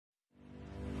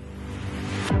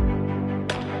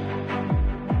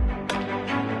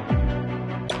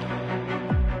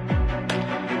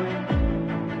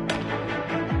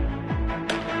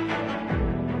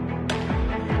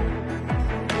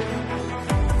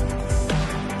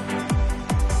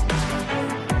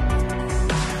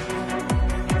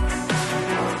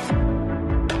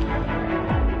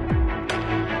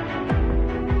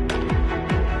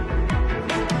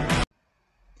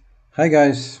Hi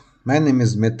guys, my name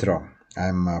is Dmytro.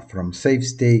 I'm from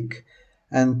SafeStake,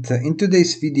 and in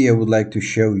today's video I would like to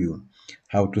show you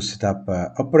how to set up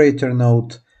an operator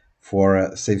node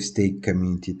for SafeStake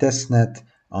Community Testnet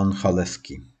on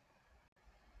Holesky.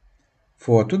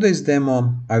 For today's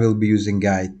demo I will be using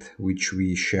guide which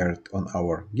we shared on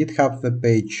our GitHub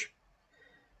webpage.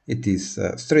 It is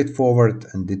straightforward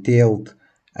and detailed.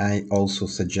 I also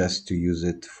suggest to use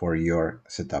it for your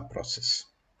setup process.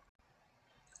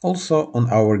 Also, on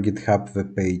our GitHub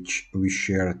webpage, we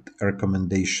shared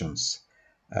recommendations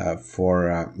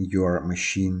for your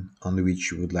machine on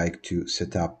which you would like to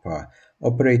set up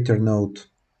operator node.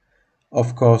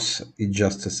 Of course, it's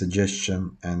just a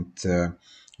suggestion, and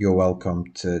you're welcome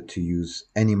to use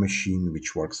any machine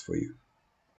which works for you.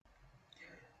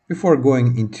 Before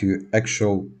going into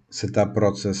actual setup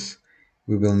process,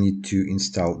 we will need to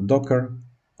install Docker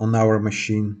on our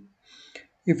machine.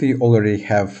 If you already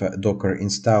have Docker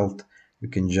installed, you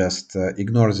can just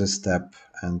ignore this step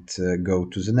and go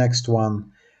to the next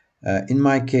one. In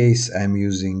my case, I'm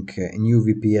using a new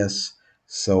VPS,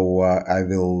 so I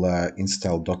will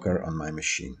install Docker on my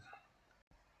machine.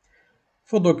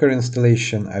 For Docker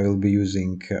installation, I will be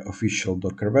using official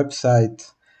Docker website.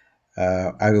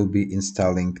 I will be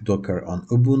installing Docker on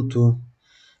Ubuntu,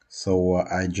 so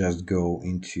I just go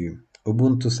into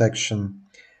Ubuntu section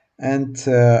and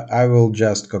I will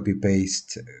just copy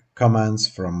paste commands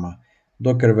from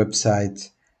Docker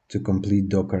website to complete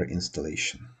Docker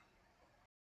installation.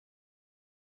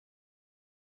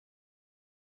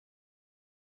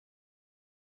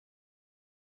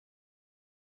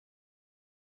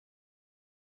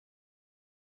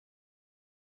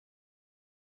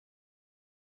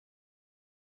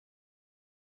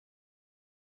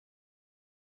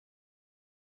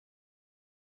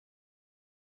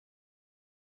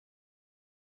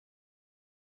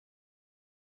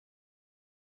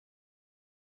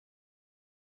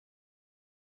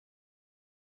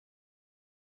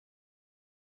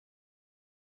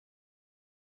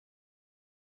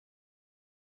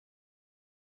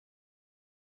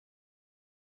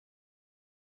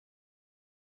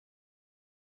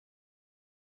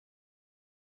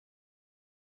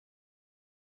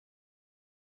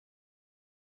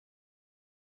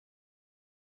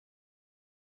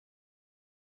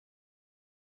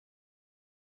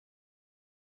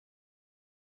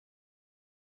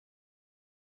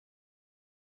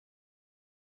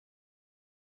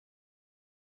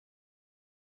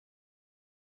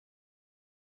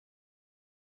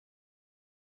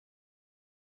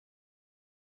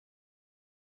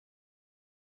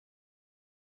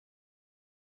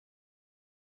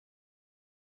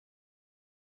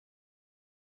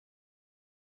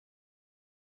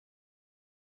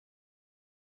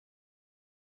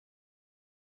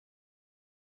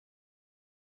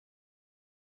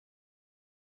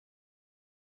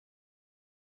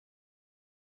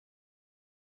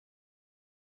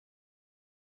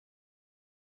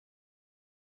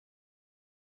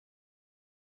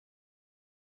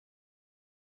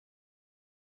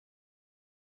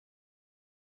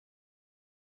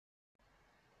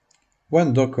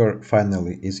 When Docker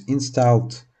finally is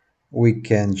installed, we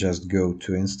can just go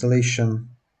to installation,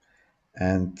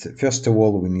 and first of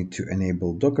all we need to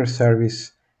enable Docker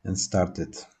service and start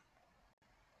it.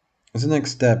 The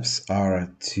next steps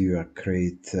are to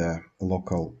create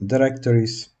local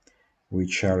directories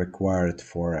which are required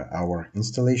for our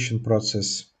installation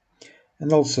process,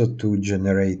 and also to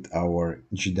generate our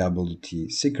GWT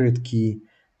secret key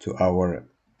to our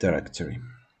directory.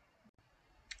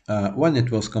 When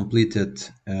it was completed,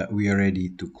 we are ready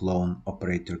to clone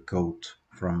operator code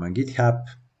from GitHub.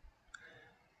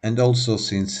 And also,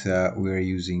 since we are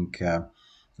using a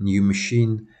new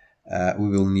machine, we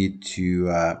will need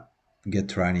to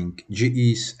get running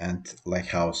GEs and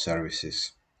Lighthouse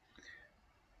services.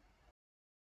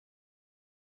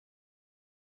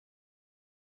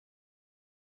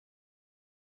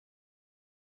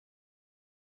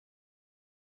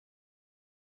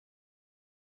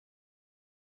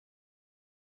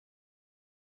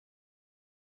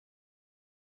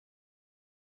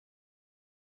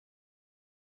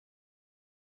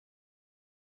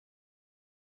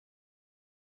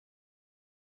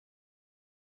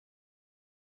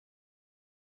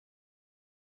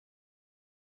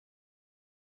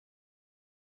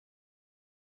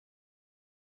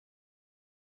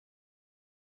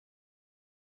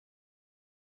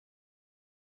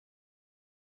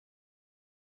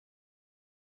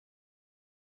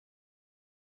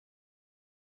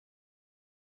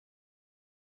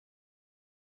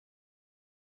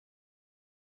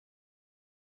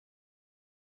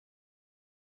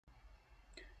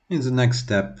 In the next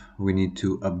step, we need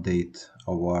to update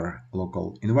our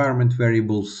local environment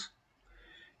variables.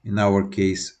 In our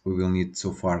case, we will need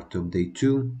so far to update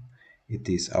two. It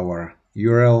is our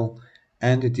URL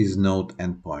and it is node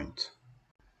endpoint.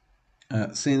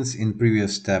 Since in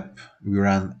previous step we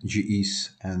ran GEs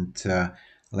and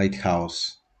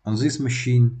Lighthouse on this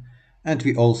machine, and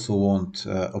we also want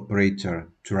operator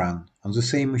to run on the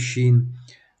same machine,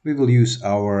 we will use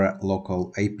our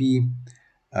local IP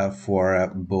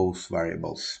for both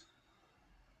variables.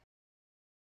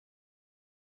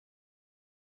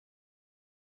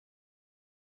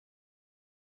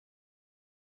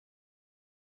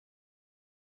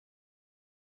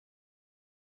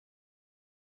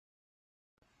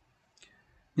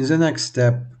 In the next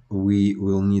step, we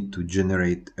will need to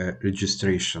generate a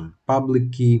registration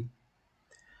public key.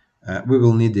 We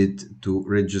will need it to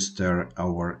register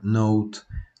our node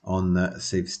on the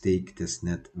SafeStake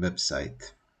Testnet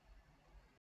website.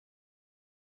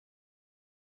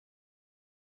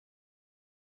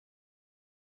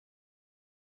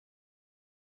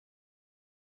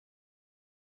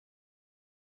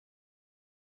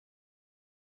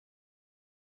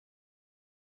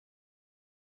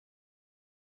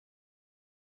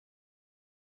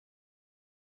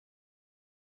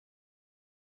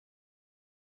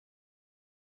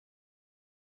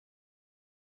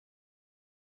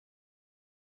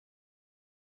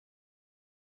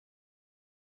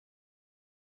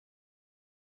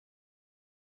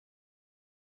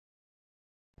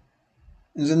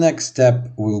 In the next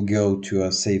step, we'll go to a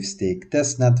SafeStake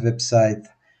Testnet website,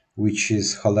 which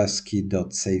is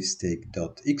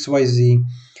holesky.safestake.xyz,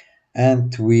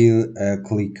 and we'll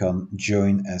click on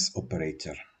Join as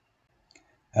Operator.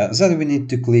 Then we need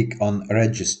to click on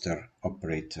Register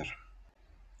Operator.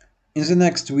 In the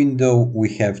next window,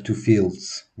 we have two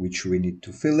fields which we need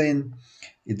to fill in.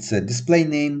 It's a display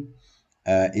name,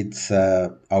 it's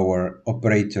our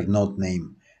operator node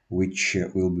name, which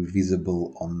will be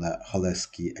visible on the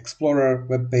Holesky Explorer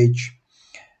webpage.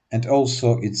 And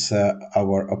also it's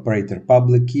our operator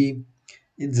public key.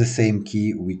 It's the same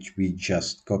key which we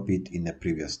just copied in the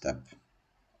previous step.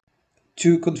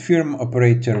 To confirm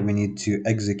operator, we need to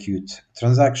execute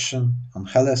transaction on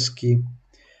Holesky.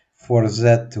 For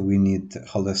that, we need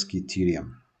Holesky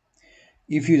Ethereum.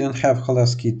 If you don't have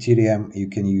Holesky Ethereum, you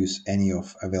can use any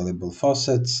of available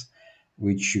faucets,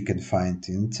 which you can find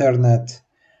in internet,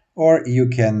 or you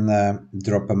can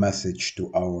drop a message to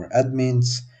our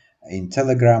admins in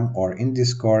Telegram or in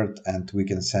Discord, and we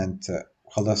can send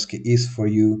Holesky ETH for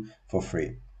you for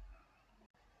free.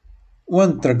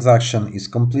 When transaction is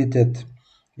completed,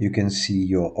 you can see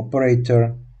your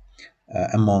operator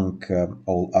among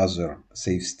all other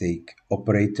SafeStake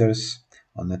operators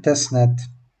on the testnet.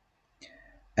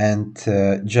 And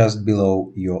just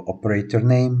below your operator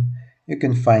name, you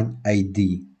can find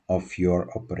ID of your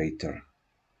operator.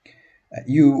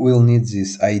 You will need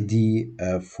this ID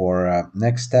for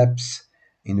next steps,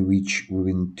 in which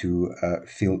we need to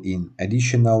fill in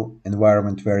additional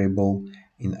environment variable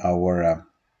in our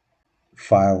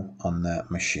file on the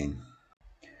machine.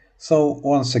 So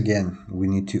once again, we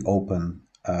need to open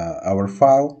our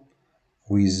file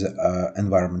with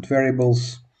environment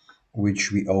variables,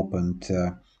 which we opened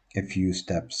a few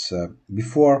steps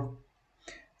before.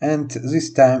 And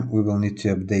this time we will need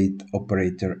to update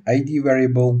operator ID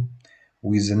variable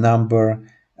with the number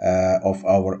of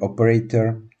our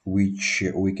operator, which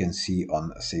we can see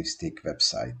on SafeStake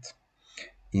website.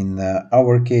 In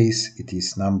our case, it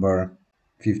is number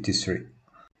 53.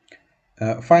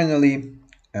 Finally,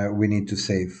 we need to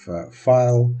save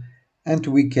file, and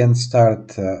we can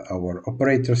start our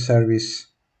operator service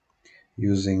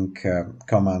using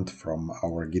command from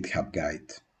our GitHub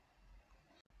guide.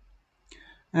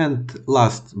 And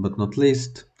last but not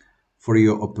least, for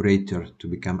your operator to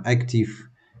become active,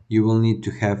 you will need to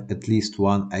have at least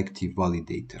one active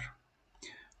validator.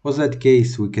 For that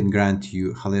case, we can grant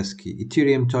you Holesky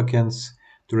Ethereum tokens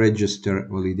to register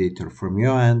validator from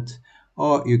your end,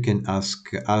 or you can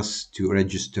ask us to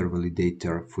register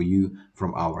validator for you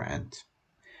from our end.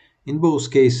 In both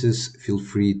cases, feel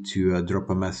free to drop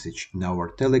a message in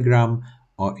our Telegram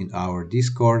or in our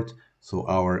Discord, so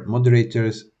our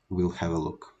moderators will have a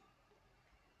look.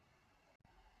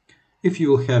 If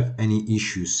you will have any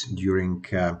issues during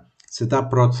setup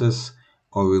process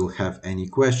or will have any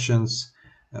questions,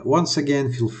 once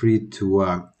again, feel free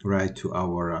to write to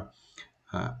our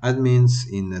admins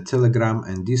in Telegram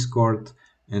and Discord,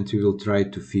 and we will try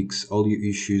to fix all your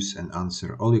issues and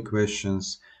answer all your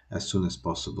questions as soon as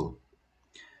possible.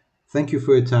 Thank you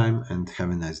for your time and have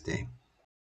a nice day.